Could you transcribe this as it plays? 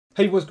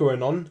Hey, what's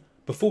going on?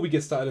 Before we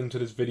get started into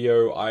this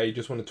video, I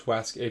just wanted to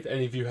ask if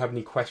any of you have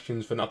any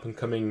questions for an up and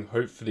coming,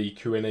 hopefully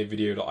Q&A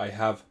video that I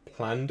have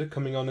planned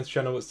coming on this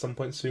channel at some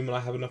point soon when I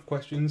have enough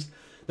questions.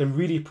 Then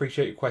really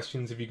appreciate your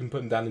questions if you can put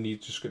them down in the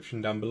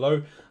description down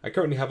below. I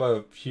currently have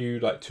a few,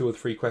 like 2 or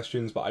 3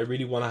 questions, but I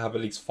really want to have at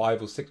least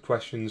 5 or 6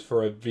 questions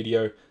for a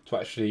video to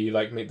actually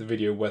make the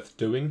video worth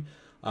doing.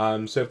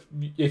 So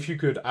if you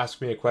could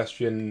ask me a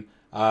question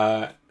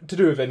to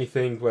do with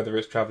anything, whether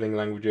it's traveling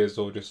languages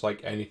or just like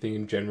anything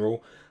in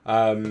general,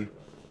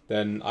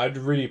 then I'd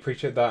really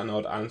appreciate that, and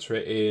I'd answer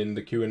it in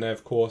the Q&A,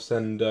 of course.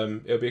 And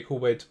it'll be a cool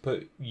way to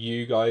put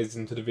you guys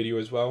into the video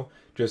as well,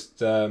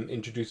 just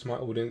introduce my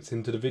audience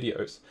into the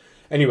videos.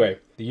 Anyway,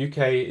 the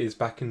UK is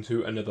back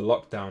into another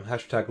lockdown,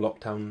 hashtag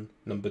lockdown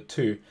number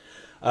 2.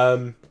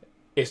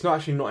 It's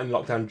not in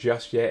lockdown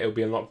just yet. It'll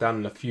be in lockdown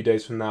in a few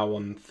days from now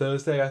on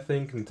Thursday, I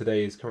think, and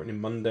today is currently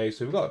Monday,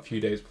 so we've got a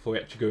few days before we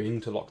actually go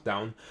into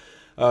lockdown.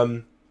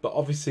 But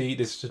obviously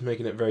this is just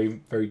making it very,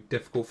 very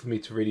difficult for me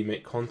to really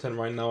make content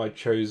right now. I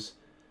chose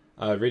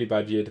a really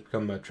bad year to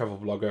become a travel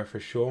vlogger for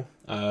sure.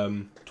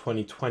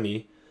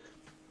 2020.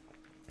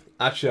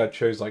 Actually, I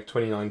chose like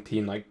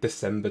 2019, like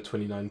December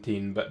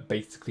 2019, but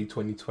basically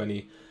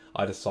 2020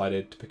 I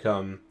decided to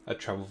become a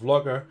travel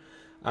vlogger,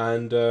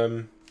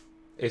 and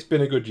it's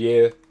been a good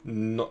year,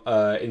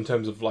 in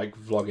terms of like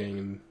vlogging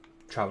and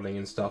traveling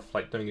and stuff.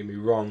 Like, don't get me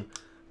wrong,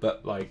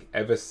 but like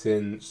ever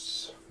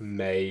since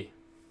May,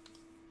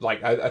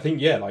 I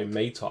think, yeah, like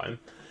May time,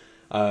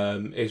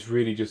 it's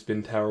really just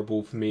been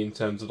terrible for me in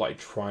terms of like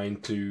trying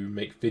to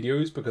make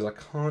videos, because I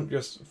can't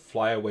just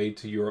fly away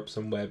to Europe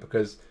somewhere,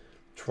 because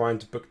trying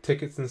to book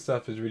tickets and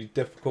stuff is really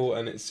difficult,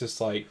 and it's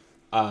just like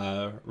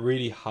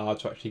really hard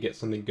to actually get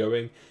something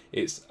going.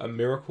 It's a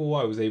miracle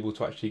I was able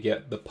to actually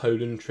get the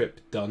Poland trip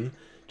done,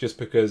 just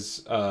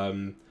because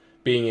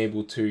being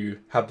able to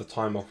have the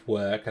time off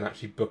work and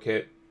actually book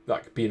it,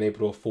 like being able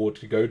to afford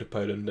to go to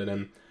Poland, and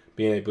then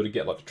being able to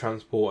get like the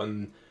transport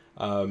and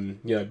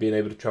being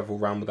able to travel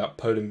around without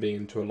Poland being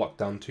into a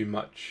lockdown too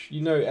much.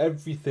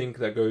 Everything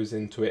that goes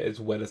into it, as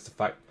well as the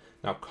fact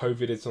now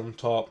COVID is on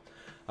top.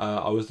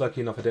 I was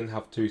lucky enough I didn't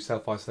have to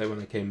self-isolate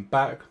when I came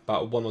back.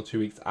 About 1 or 2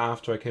 weeks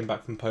after I came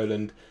back from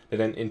Poland, they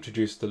then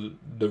introduced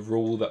the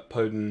rule that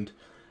Poland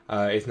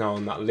is now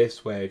on that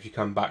list, where if you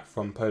come back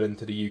from Poland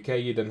to the UK,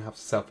 you don't have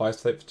to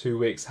self-isolate for 2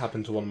 weeks.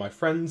 Happened to one of my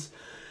friends.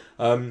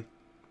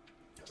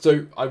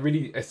 So I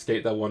really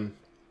escaped that one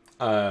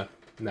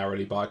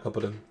narrowly by a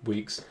couple of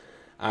weeks.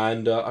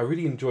 And I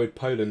really enjoyed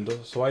Poland,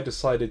 so I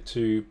decided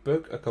to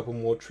book a couple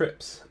more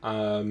trips.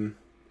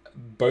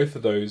 Both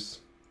of those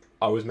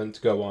I was meant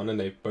to go on, and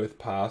they've both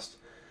passed.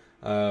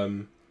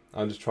 I'm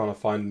just trying to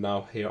find them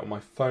now here on my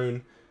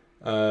phone.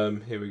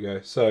 Here we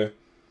go. So,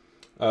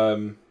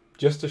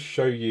 just to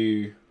show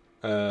you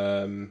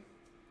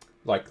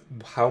like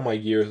how my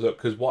year has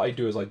looked, because what I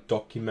do is I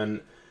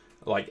document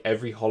like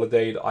every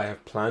holiday that I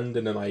have planned,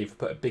 and then I either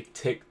put a big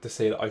tick to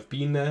say that I've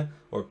been there,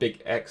 or a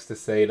big X to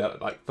say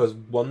that, like, for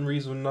one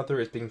reason or another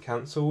it's been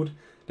cancelled.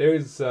 There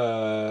is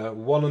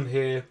one on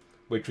here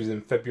which was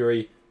in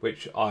February,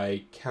 which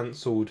I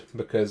cancelled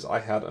because I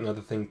had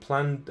another thing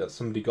planned that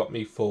somebody got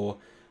me for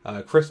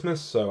Christmas,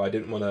 so I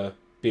didn't want to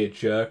be a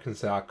jerk and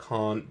say I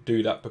can't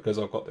do that because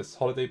I've got this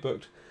holiday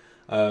booked.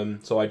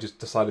 So I just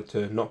decided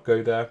to not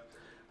go there.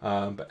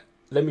 But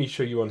let me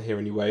show you on here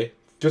anyway.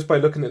 Just by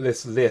looking at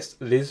this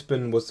list,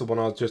 Lisbon was the one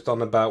I was just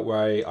on about,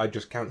 where I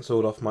just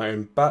cancelled off my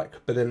own back.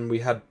 But then we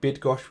had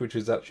Bydgoszcz, which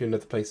is actually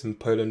another place in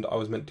Poland I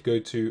was meant to go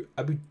to,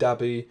 Abu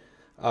Dhabi.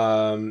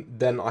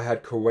 Then I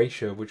had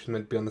Croatia, which was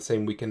meant to be on the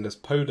same weekend as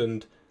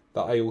Poland,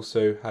 that I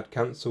also had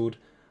cancelled.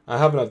 I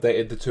haven't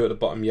updated the 2 at the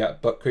bottom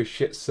yet, but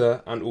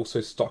Košice and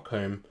also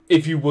Stockholm.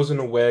 If you wasn't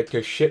aware,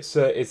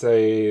 Košice is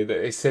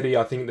a city,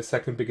 I think the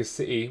second biggest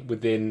city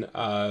within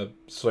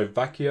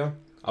Slovakia.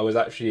 I was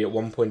actually at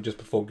one point just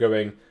before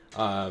going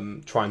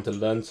trying to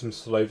learn some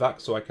Slovak,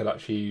 so I could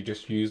actually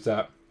just use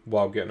that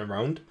while getting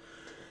around.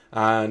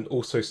 And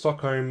also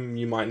Stockholm,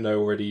 you might know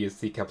already, is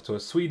the capital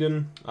of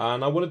Sweden,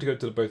 and I wanted to go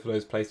to both of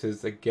those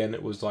places. Again,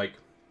 it was like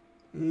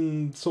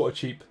sort of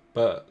cheap,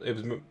 but it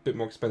was a bit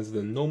more expensive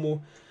than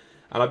normal,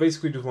 and I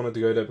basically just wanted to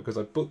go there because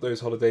I booked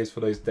those holidays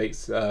for those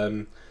dates.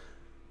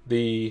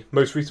 The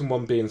most recent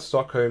one being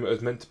Stockholm, it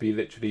was meant to be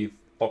literally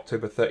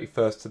October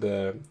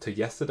 31st to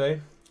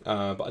yesterday,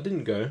 but I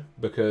didn't go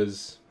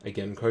because,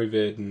 again,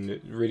 COVID, and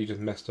it really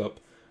just messed up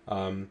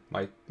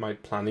my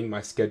planning,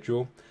 my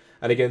schedule.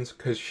 And again,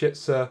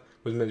 Košice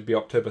was meant to be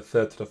October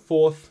 3rd to the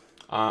 4th.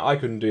 I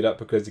couldn't do that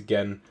because,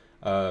 again,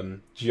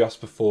 just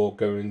before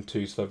going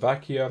to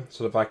Slovakia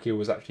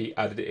was actually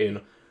added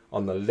in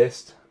on the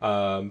list.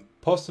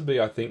 Possibly,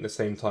 I think, the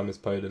same time as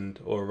Poland,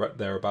 or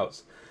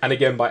thereabouts. And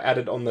again, by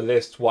added on the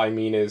list, what I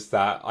mean is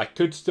that I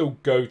could still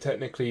go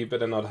technically,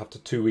 but then I'd have to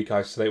 2-week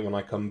isolate when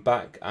I come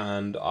back,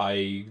 and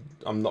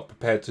I'm not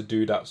prepared to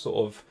do that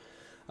sort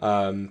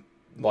of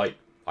like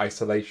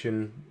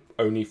isolation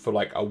only for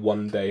like a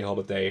 1-day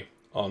holiday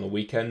on a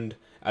weekend.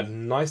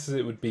 And nice as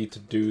it would be to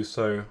do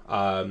so,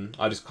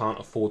 I just can't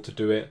afford to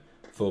do it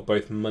for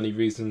both money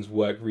reasons,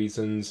 work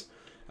reasons,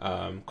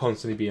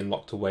 constantly being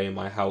locked away in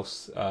my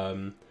house.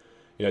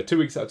 You know, 2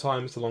 weeks at a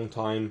time, it's a long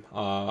time.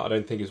 I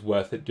don't think it's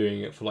worth it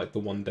doing it for like the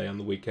one day on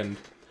the weekend.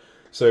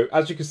 So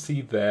as you can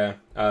see there,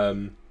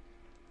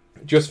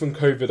 just from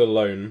COVID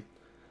alone,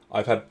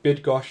 I've had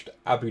Bydgoszcz,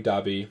 Abu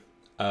Dhabi,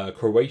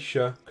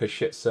 Croatia,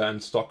 Košice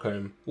and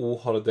Stockholm, all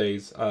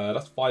holidays.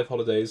 That's 5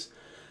 holidays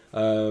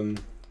that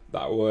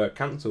were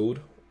cancelled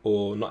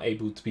or not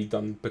able to be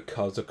done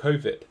because of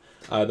COVID.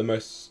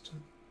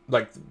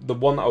 The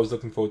one that I was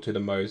looking forward to the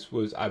most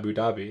was Abu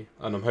Dhabi,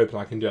 and I'm hoping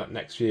I can do that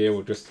next year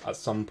or just at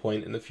some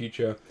point in the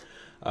future.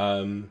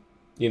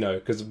 You know,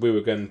 because we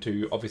were going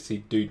to obviously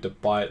do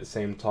Dubai at the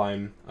same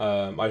time.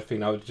 I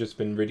think that would have just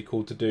been really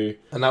cool to do,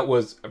 and that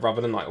was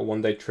rather than like a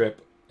one-day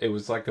trip, it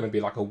was like going to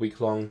be like a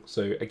week long.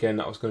 So again,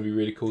 that was going to be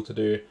really cool to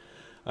do,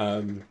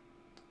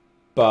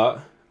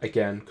 but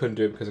again, couldn't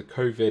do it because of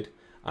COVID.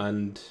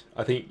 And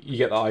I think you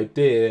get the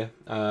idea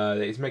that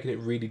it's making it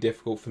really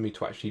difficult for me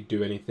to actually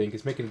do anything.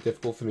 It's making it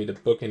difficult for me to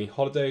book any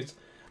holidays.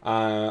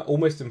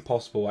 Almost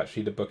impossible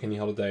actually to book any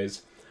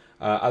holidays.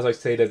 As I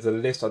say, there's a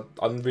list. I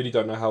really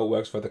don't know how it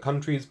works for other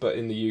countries, but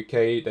in the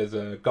UK, there's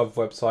a Gov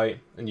website,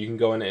 and you can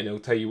go on it and it'll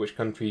tell you which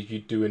countries you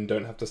do and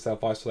don't have to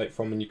self-isolate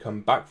from when you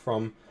come back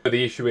from. But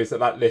the issue is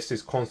that that list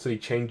is constantly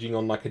changing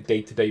on like a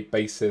day-to-day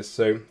basis.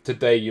 So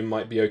today you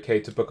might be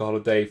okay to book a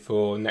holiday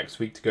for next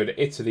week to go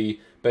to Italy,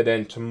 but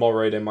then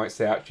tomorrow they might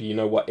say, actually, you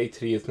know what,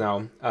 Italy is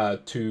now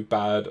too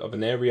bad of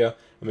an area,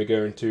 and we're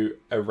going to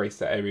erase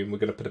that area and we're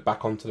going to put it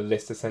back onto the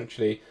list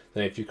essentially.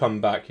 Then if you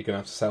come back, you're going to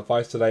have to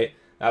self-isolate.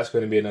 That's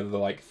going to be another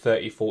like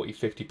 30, 40,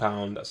 50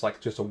 pound. That's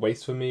like just a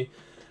waste for me.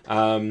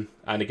 And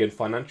again,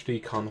 financially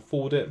can't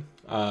afford it.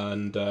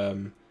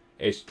 And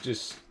it's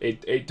just,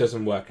 it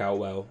doesn't work out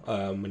well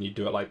when you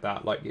do it like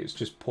that. Like, it's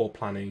just poor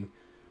planning.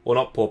 Well,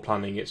 not poor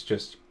planning, it's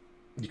just,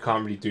 you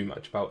can't really do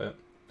much about it.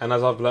 And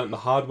as I've learnt the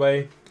hard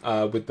way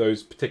with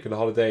those particular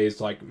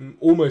holidays, like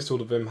almost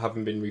all of them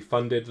haven't been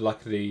refunded.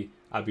 Luckily,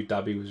 Abu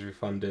Dhabi was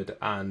refunded,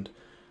 and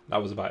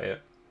that was about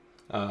it.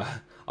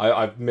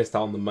 I've missed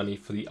out on the money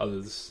for the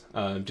others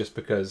just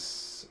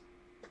because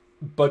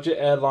budget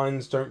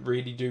airlines don't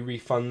really do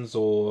refunds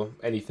or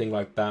anything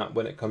like that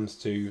when it comes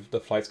to the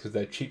flights, because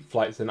they're cheap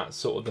flights, and that's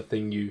sort of the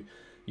thing you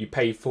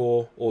pay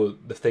for, or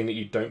the thing that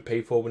you don't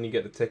pay for when you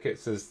get the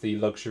tickets is the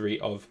luxury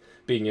of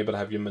being able to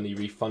have your money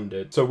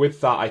refunded. So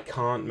with that, I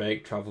can't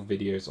make travel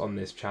videos on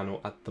this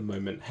channel at the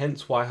moment,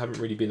 hence why I haven't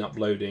really been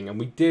uploading. And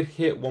we did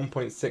hit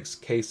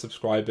 1.6k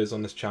subscribers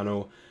on this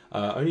channel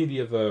only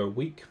the other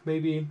week,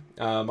 maybe.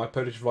 My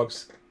Polish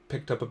vlogs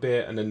picked up a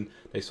bit, and then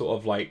they sort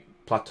of like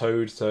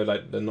plateaued, so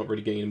like they're not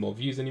really getting any more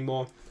views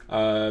anymore.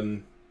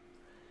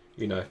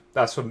 You know,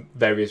 that's for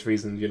various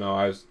reasons. You know,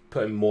 I was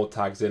putting more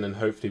tags in and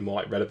hopefully more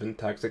like relevant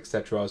tags,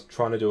 etc. I was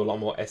trying to do a lot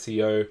more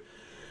SEO.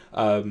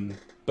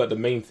 But the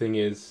main thing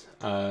is,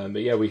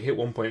 but yeah, we hit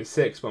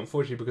 1.6, but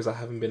unfortunately because I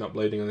haven't been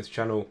uploading on this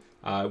channel,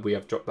 we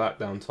have dropped that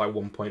down to like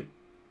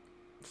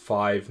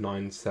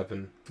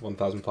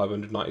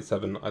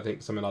 1,597, I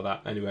think, something like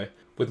that. Anyway,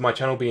 with my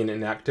channel being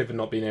inactive and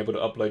not being able to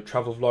upload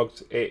travel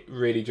vlogs, it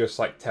really just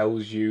like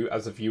tells you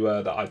as a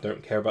viewer that I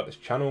don't care about this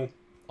channel.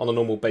 On a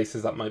normal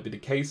basis, that might be the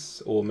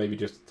case, or maybe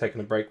just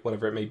taking a break,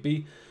 whatever it may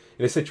be.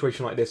 In a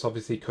situation like this,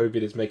 obviously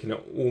COVID is making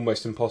it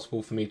almost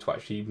impossible for me to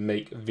actually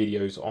make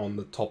videos on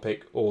the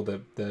topic or the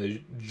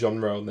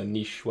genre or the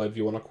niche, whatever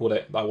you want to call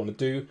it, that I want to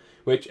do,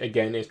 which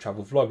again is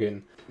travel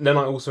vlogging. And then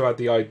I also had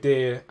the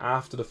idea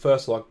after the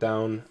first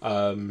lockdown,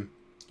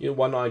 you know,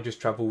 why not I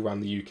just travel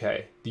around the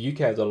UK? The UK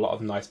has a lot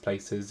of nice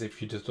places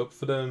if you just look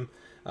for them.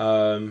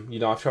 You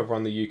know, I've travelled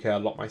around the UK a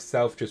lot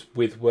myself, just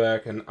with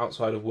work and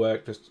outside of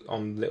work, just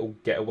on little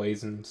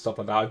getaways and stuff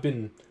like that. I've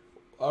been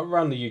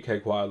around the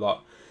UK quite a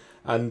lot.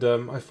 And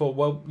I thought,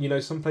 well, you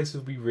know, some places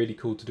would be really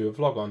cool to do a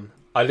vlog on.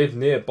 I live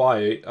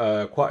nearby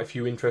quite a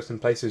few interesting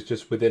places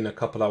just within a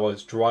couple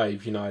hours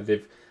drive. You know, I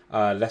live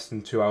less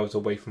than 2 hours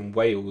away from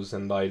Wales,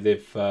 and I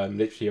live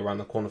literally around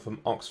the corner from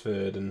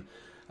Oxford. And,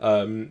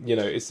 you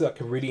know, it's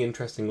like a really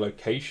interesting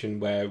location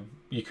where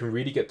you can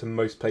really get to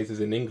most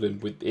places in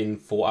England within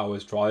 4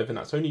 hours drive. And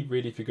that's only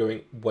really if you're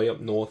going way up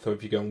north or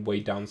if you're going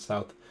way down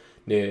south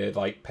near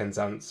like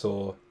Penzance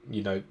or,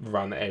 you know,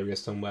 around the area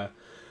somewhere.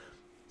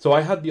 So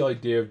I had the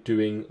idea of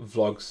doing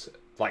vlogs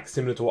like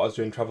similar to what I was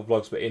doing, travel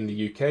vlogs, but in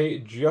the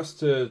UK, just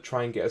to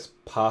try and get us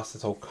past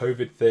this whole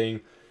COVID thing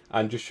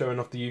and just showing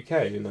off the UK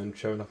and then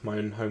showing off my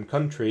own home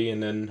country,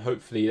 and then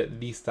hopefully at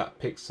least that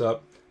picks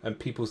up and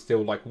people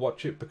still like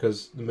watch it,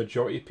 because the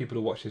majority of people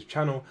who watch this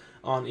channel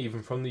aren't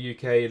even from the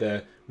UK.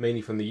 They're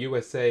mainly from the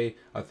USA.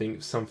 I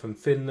think some from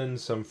Finland,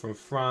 some from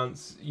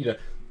France. You know,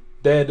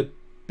 they're the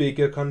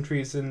bigger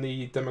countries in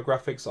the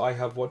demographics I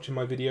have watching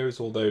my videos,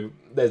 although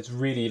there's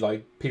really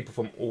like people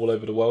from all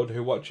over the world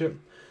who watch it.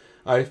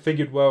 I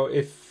figured, well,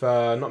 if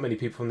not many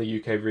people from the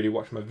UK really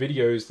watch my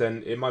videos,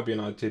 then it might be an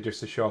idea just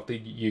to show off the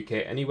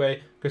UK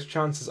anyway, because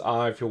chances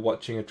are if you're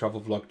watching a travel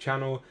vlog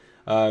channel,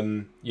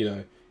 you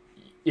know,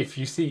 if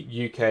you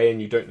see UK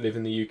and you don't live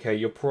in the UK,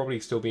 you'll probably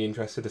still be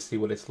interested to see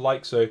what it's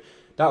like. So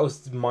that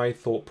was my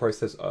thought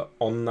process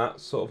on that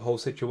sort of whole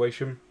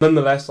situation.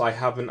 Nonetheless, I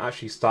haven't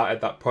actually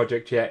started that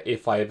project yet,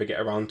 if I ever get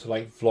around to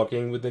like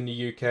vlogging within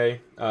the UK.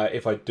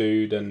 If I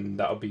do, then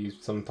that'll be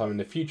sometime in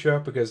the future,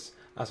 because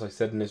as I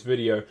said in this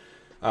video,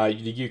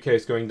 the UK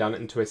is going down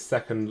into a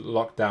second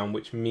lockdown,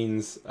 which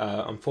means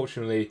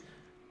unfortunately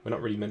we're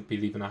not really meant to be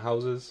leaving our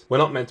houses. We're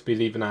not meant to be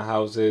leaving our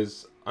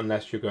houses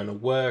unless you're going to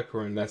work,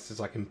 or unless it's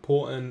like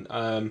important.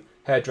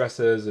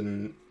 Hairdressers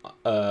and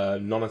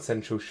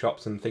non-essential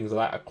shops and things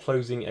like that are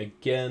closing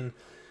again,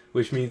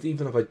 which means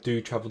even if I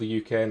do travel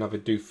the UK and if I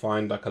do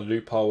find like a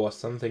loophole or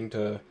something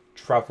to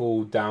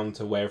travel down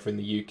to wherever in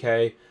the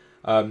UK,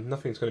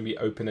 nothing's going to be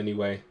open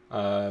anyway.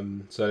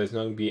 So there's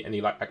not going to be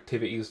any like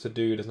activities to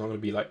do. There's not going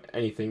to be like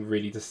anything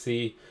really to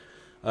see.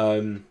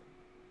 The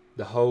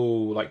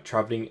whole like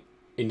traveling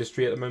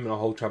industry at the moment, the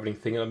whole traveling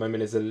thing at the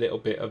moment, is a little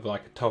bit of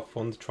like a tough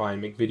one to try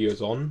and make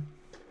videos on,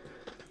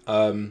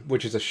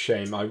 which is a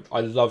shame.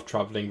 I love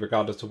traveling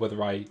regardless of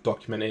whether I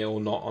document it or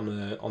not on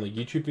a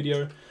YouTube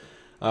video.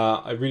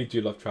 I really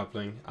do love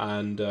traveling,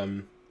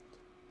 and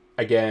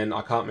again,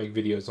 I can't make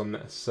videos on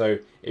this, so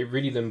it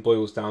really then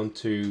boils down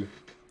to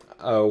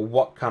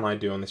what can I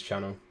do on this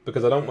channel,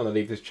 because I don't want to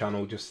leave this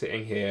channel just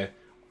sitting here.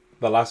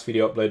 The last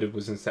video uploaded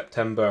was in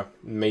September.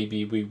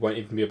 Maybe we won't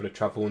even be able to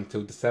travel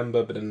until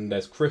December, but then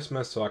there's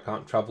Christmas, so I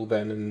can't travel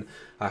then, and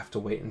I have to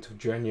wait until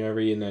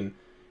January, and then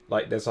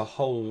like there's a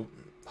whole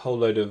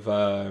load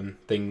of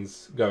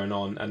things going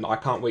on, and I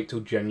can't wait till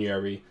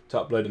January to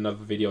upload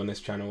another video on this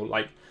channel.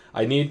 Like,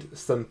 I need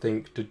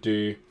something to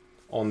do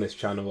on this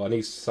channel. I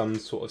need some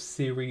sort of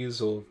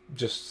series, or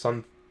just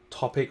some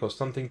topic or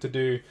something to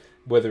do,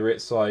 whether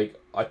it's like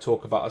I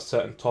talk about a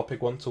certain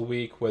topic once a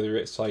week, whether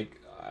it's like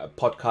a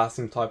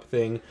podcasting type of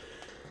thing,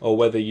 or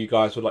whether you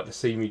guys would like to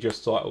see me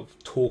just sort of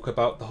talk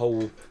about the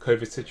whole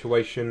COVID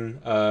situation,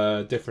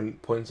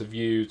 different points of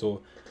views,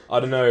 or I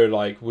don't know,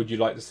 like, would you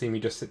like to see me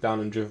just sit down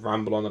and just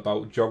ramble on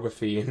about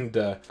geography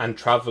and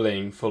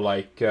traveling for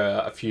like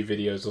a few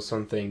videos or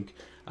something?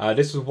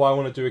 This is why I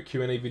want to do a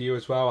Q&A video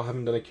as well. I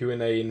haven't done a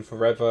Q&A in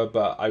forever,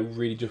 but I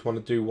really just want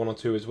to do one or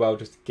two as well,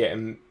 just to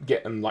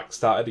get them like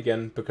started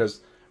again, because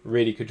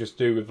really could just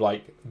do with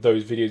like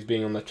those videos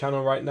being on the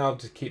channel right now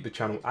to keep the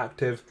channel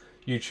active.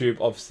 YouTube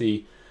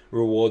obviously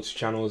rewards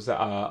channels that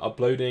are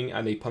uploading,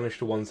 and they punish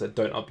the ones that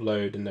don't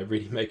upload, and they're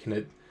really making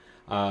it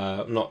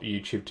not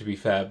YouTube to be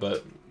fair,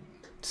 but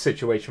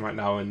situation right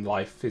now in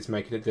life is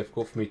making it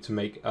difficult for me to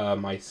make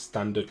my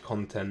standard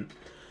content,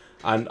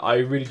 and I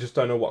really just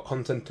don't know what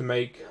content to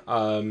make.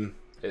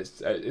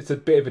 It's a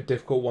bit of a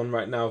difficult one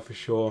right now for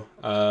sure.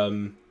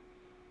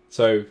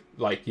 So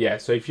like, yeah,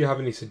 so if you have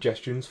any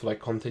suggestions for like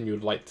content you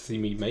would like to see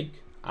me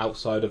make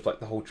outside of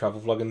like the whole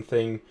travel vlogging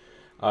thing,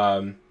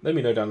 let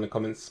me know down in the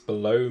comments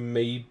below.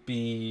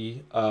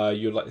 Maybe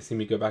you'd like to see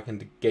me go back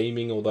into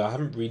gaming, although I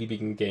haven't really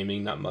been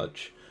gaming that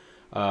much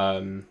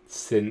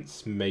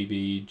since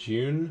maybe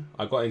June.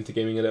 I got into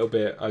gaming a little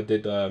bit. I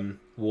did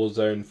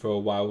Warzone for a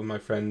while with my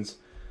friends,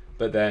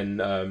 but then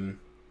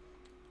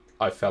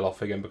I fell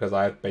off again because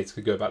I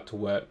basically go back to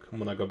work, and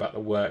when I go back to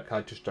work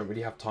I just don't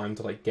really have time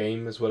to like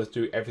game as well as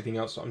do everything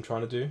else that I'm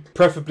trying to do.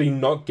 Preferably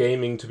not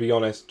gaming, to be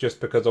honest, just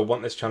because I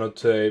want this channel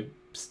to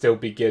still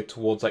be geared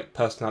towards like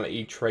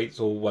personality traits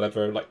or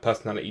whatever, like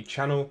personality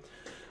channel.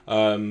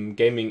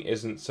 Gaming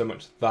isn't so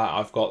much that.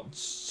 I've got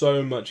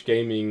so many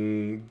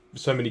gaming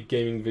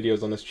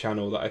videos on this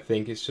channel that I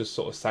think it's just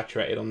sort of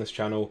saturated on this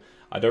channel.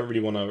 I don't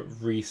really want to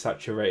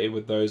resaturate it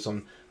with those.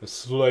 I've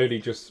slowly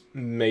just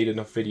made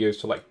enough videos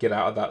to like get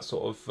out of that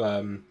sort of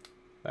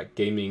that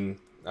gaming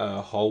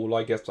hole,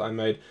 I guess, that I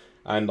made,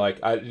 and like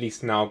at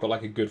least now I've got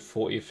like a good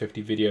 40 or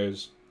 50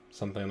 videos,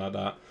 something like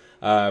that,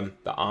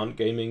 that aren't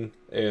gaming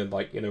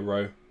like in a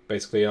row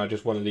basically, and I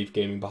just want to leave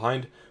gaming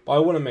behind, but I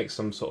want to make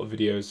some sort of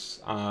videos,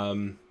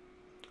 and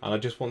I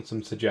just want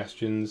some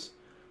suggestions,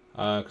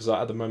 because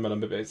at the moment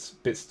I'm a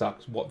bit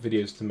stuck what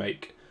videos to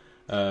make.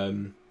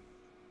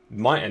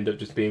 Might end up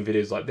just being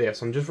videos like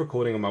this. I'm just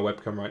recording on my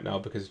webcam right now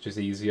because it's just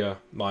easier.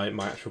 My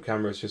actual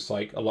camera is just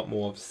like a lot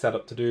more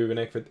setup to do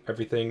and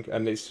everything,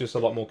 and it's just a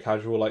lot more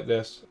casual like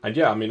this. And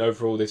yeah, I mean,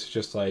 overall this is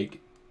just like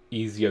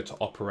easier to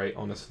operate,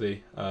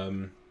 honestly.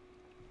 I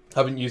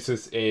haven't used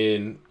this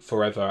in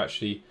forever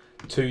actually.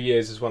 2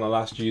 years is when I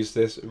last used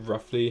this,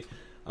 roughly.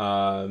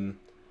 The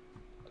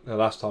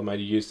last time I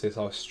used this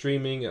I was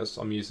streaming.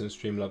 I'm using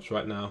Streamlabs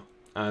right now,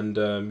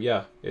 and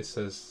yeah, it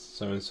says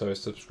so and so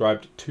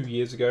subscribed 2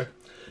 years ago.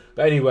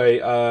 But anyway,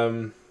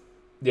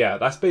 yeah,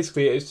 that's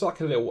basically it. It's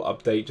like a little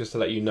update just to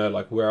let you know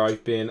like where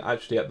I've been.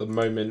 Actually, at the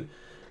moment,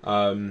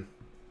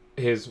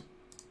 here's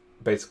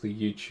basically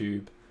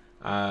YouTube.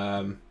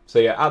 So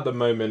yeah, at the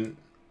moment,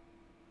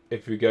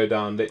 if we go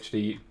down,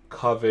 literally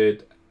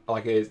covered,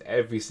 like it is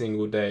every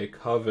single day,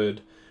 covered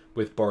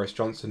with Boris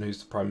Johnson, who's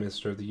the Prime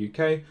Minister of the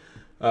UK,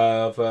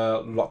 of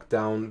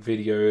lockdown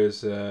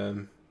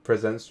videos,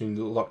 presents new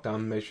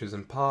lockdown measures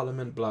in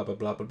Parliament, blah blah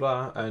blah blah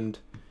blah, and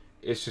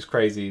it's just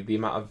crazy the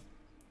amount of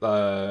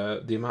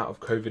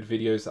COVID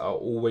videos that are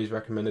always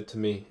recommended to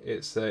me.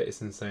 It's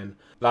insane.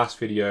 Last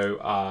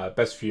video,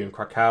 best view in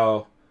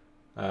Krakow,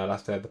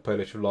 last day of the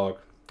Polish vlog.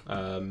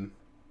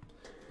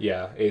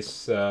 Yeah,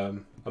 it's a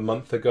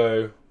month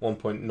ago,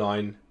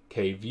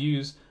 1.9k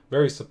views.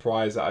 Very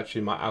surprised that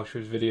actually my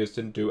Auschwitz videos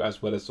didn't do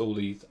as well as all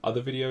these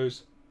other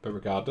videos, but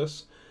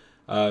regardless.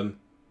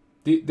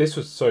 This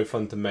was so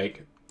fun to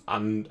make,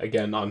 and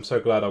again, I'm so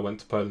glad I went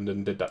to Poland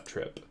and did that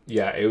trip.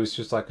 Yeah, it was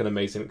just like an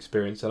amazing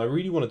experience, and I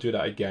really want to do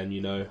that again,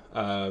 you know.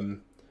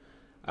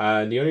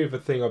 And the only other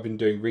thing I've been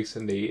doing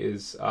recently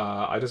is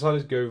I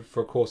decided to go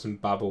for a course in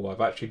Babbel.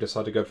 I've actually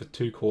decided to go for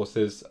 2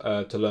 courses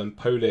to learn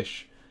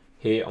Polish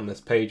here on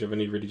this page. I've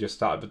only really just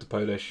started with the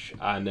Polish,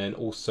 and then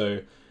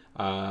also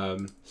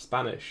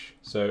Spanish.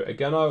 So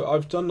again,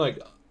 I've done like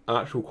an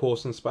actual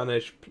course in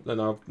Spanish, and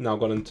I've now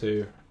gone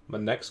into my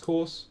next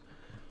course.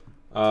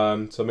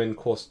 So I'm in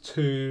course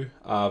 2.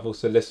 I've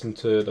also listened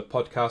to the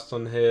podcast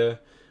on here.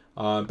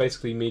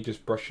 Basically me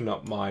just brushing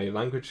up my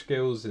language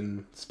skills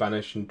in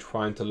Spanish and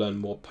trying to learn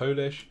more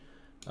Polish.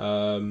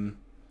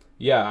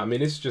 Yeah, I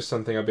mean, it's just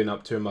something I've been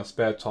up to in my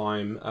spare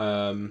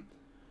time.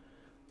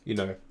 You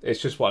know,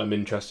 it's just what I'm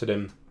interested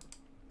in.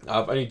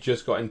 I've only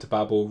just got into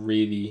Babbel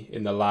really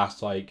in the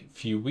last like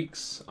few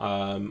weeks.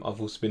 I've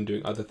also been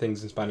doing other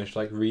things in Spanish,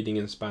 like reading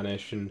in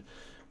Spanish and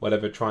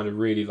whatever, trying to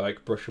really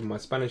like brush up my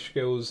Spanish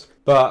skills.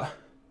 But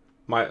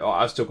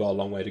I've still got a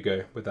long way to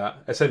go with that.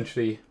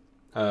 Essentially,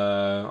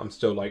 I'm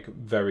still like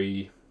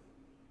very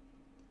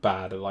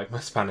bad at like my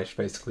Spanish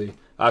basically.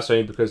 That's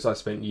only because I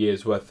spent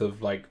years worth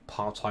of like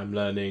part-time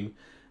learning,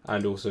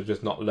 and also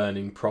just not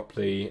learning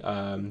properly,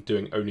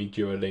 doing only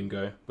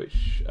Duolingo,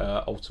 which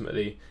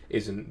ultimately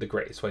isn't the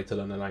greatest way to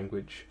learn a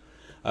language.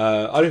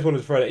 I just wanted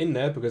to throw that in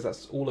there because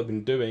that's all I've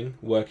been doing,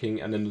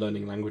 working and then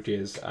learning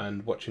languages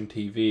and watching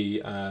TV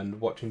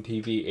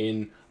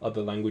in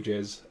other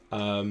languages.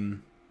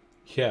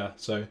 Yeah,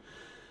 so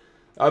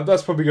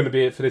that's probably going to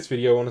be it for this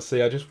video,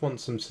 honestly. I just want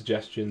some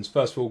suggestions.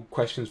 First of all,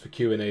 questions for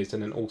Q&As,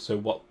 and then also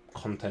what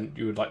content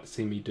you would like to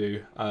see me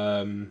do.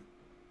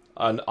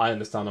 And I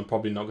understand I'm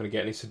probably not going to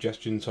get any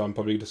suggestions, so I'm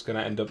probably just going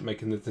to end up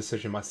making the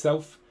decision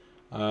myself,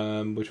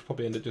 which will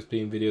probably end up just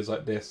being videos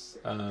like this.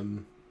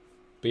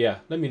 But yeah,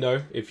 let me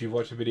know if you've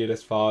watched the video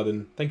this far,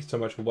 then thank you so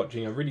much for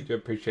watching. I really do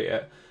appreciate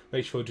it.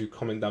 Make sure to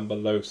comment down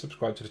below,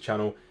 subscribe to the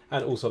channel,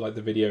 and also like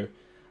the video.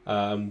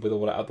 With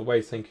all that out of the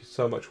way, thank you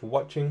so much for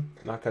watching,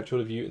 and I'll catch all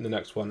of you in the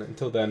next one.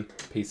 Until then,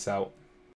 peace out.